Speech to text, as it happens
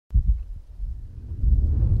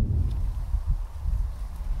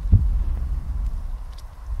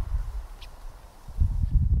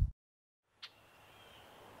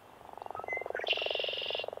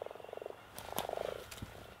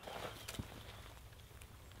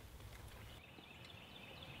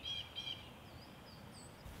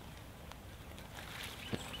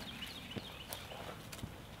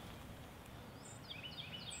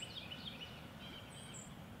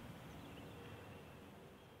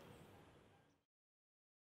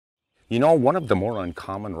You know, one of the more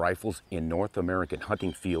uncommon rifles in North American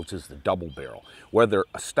hunting fields is the double barrel. Whether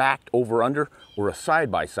a stacked over-under or a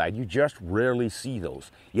side-by-side, you just rarely see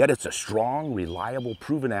those. Yet it's a strong, reliable,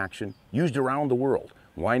 proven action used around the world.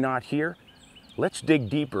 Why not here? Let's dig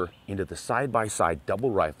deeper into the side-by-side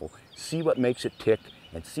double rifle, see what makes it tick,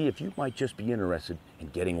 and see if you might just be interested in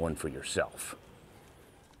getting one for yourself.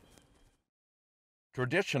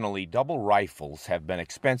 Traditionally, double rifles have been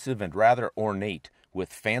expensive and rather ornate,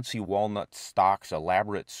 with fancy walnut stocks,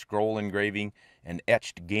 elaborate scroll engraving, and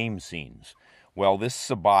etched game scenes. Well, this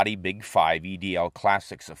Sabatti Big 5 EDL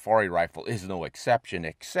Classic Safari Rifle is no exception,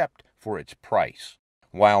 except for its price.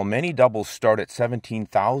 While many doubles start at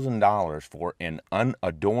 $17,000 for an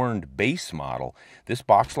unadorned base model, this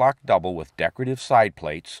box-lock double with decorative side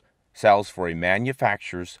plates sells for a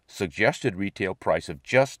manufacturer's suggested retail price of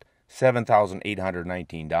just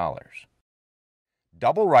 $7,819.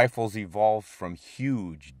 Double rifles evolved from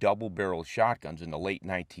huge double-barrel shotguns in the late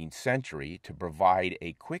 19th century to provide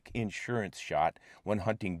a quick insurance shot when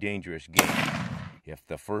hunting dangerous game. If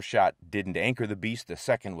the first shot didn't anchor the beast, the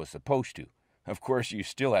second was supposed to. Of course, you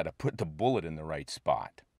still had to put the bullet in the right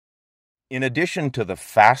spot. In addition to the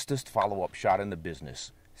fastest follow-up shot in the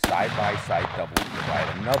business, side-by-side doubles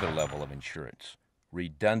provide another level of insurance: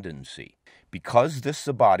 redundancy. Because this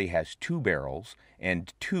Sabatti has two barrels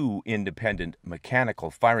and two independent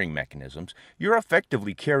mechanical firing mechanisms, you're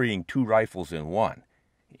effectively carrying two rifles in one.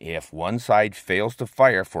 If one side fails to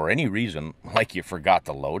fire for any reason, like you forgot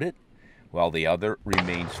to load it, well, the other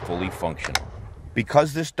remains fully functional.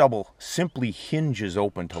 Because this double simply hinges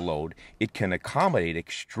open to load, it can accommodate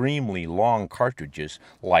extremely long cartridges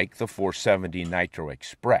like the 470 Nitro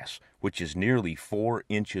Express, which is nearly 4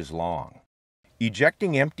 inches long.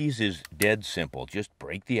 Ejecting empties is dead simple. Just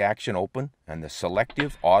break the action open and the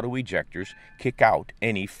selective auto ejectors kick out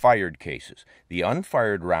any fired cases. The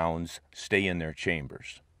unfired rounds stay in their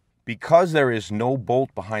chambers. Because there is no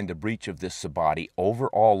bolt behind the breech of this Sabatti,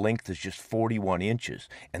 overall length is just 41 inches,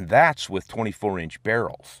 and that's with 24-inch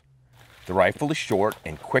barrels. The rifle is short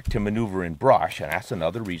and quick to maneuver in brush, and that's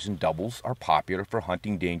another reason doubles are popular for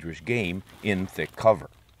hunting dangerous game in thick cover.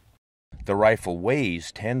 The rifle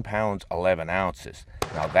weighs 10 pounds 11 ounces.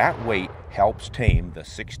 Now that weight helps tame the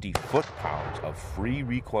 60 foot-pounds of free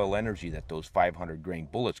recoil energy that those 500-grain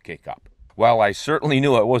bullets kick up. While I certainly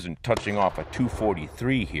knew I wasn't touching off a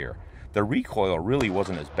 243 here, the recoil really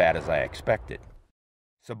wasn't as bad as I expected.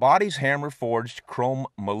 Sabatti's hammer-forged chrome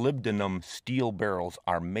molybdenum steel barrels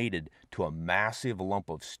are mated to a massive lump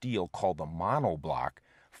of steel called the monoblock,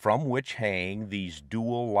 from which hang these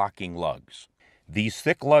dual locking lugs. These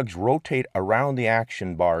thick lugs rotate around the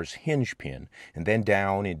action bar's hinge pin and then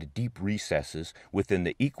down into deep recesses within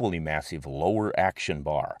the equally massive lower action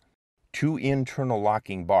bar. Two internal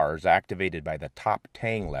locking bars activated by the top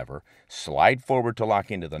tang lever slide forward to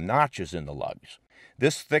lock into the notches in the lugs.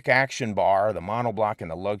 This thick action bar, the monoblock,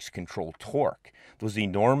 and the lugs control torque. Those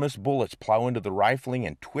enormous bullets plow into the rifling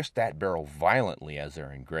and twist that barrel violently as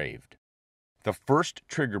they're engraved. The first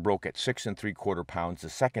trigger broke at 6 3/4 pounds,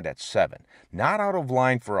 the second at 7, not out of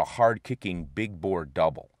line for a hard-kicking big-bore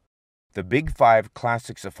double. The Big 5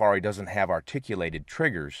 Classic Safari doesn't have articulated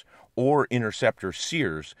triggers or interceptor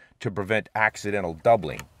sears to prevent accidental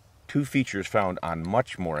doubling, two features found on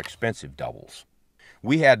much more expensive doubles.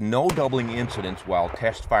 We had no doubling incidents while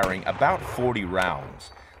test firing about 40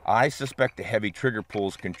 rounds. I suspect the heavy trigger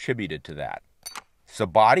pulls contributed to that.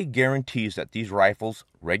 Sabatti guarantees that these rifles,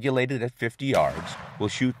 regulated at 50 yards, will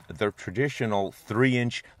shoot the traditional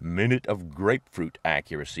 3-inch minute of grapefruit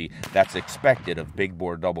accuracy that's expected of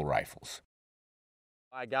big-bore double rifles.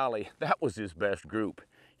 By golly, that was his best group.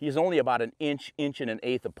 He's only about an inch and an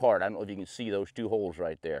eighth apart. I don't know if you can see those two holes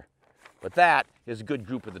right there. But that is a good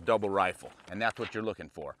group with a double rifle, and that's what you're looking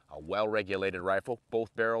for. A well-regulated rifle,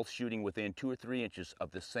 both barrels shooting within 2 or 3 inches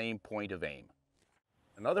of the same point of aim.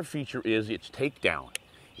 Another feature is its takedown.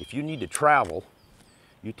 If you need to travel,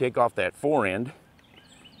 you take off that forend,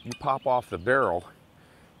 you pop off the barrel,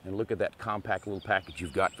 and look at that compact little package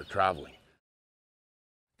you've got for traveling.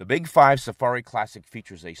 The Big 5 Safari Classic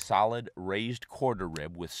features a solid raised quarter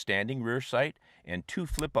rib with standing rear sight and two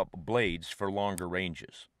flip-up blades for longer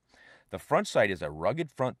ranges. The front sight is a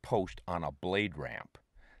rugged front post on a blade ramp.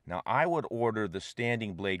 Now, I would order the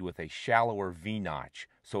standing blade with a shallower V-notch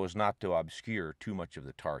so as not to obscure too much of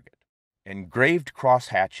the target. Engraved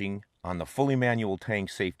cross-hatching on the fully manual tang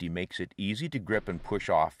safety makes it easy to grip and push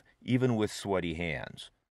off even with sweaty hands.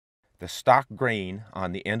 The stock grain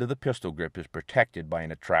on the end of the pistol grip is protected by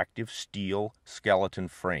an attractive steel skeleton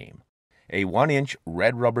frame. A 1-inch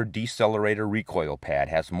red rubber decelerator recoil pad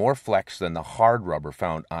has more flex than the hard rubber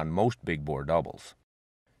found on most big bore doubles.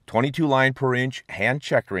 22 line per inch hand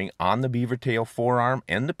checkering on the beaver tail forearm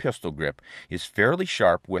and the pistol grip is fairly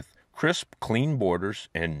sharp with crisp, clean borders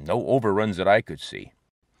and no overruns that I could see.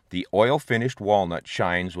 The oil-finished walnut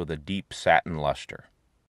shines with a deep satin luster.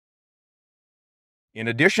 In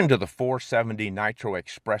addition to the 470 Nitro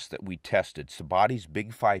Express that we tested, Sabatti's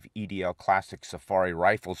Big 5 EDL Classic Safari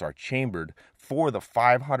rifles are chambered for the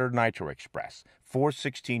 500 Nitro Express,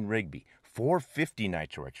 416 Rigby, 450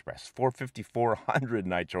 Nitro Express, 450-400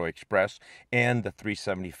 Nitro Express, and the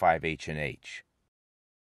 375 H&H.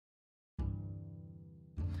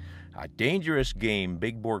 A dangerous game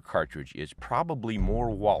big bore cartridge is probably more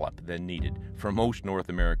wallop than needed for most North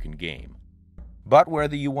American game. But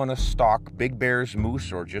whether you want to stalk big bears,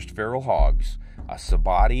 moose, or just feral hogs, a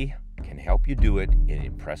Sabatti can help you do it in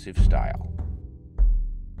impressive style.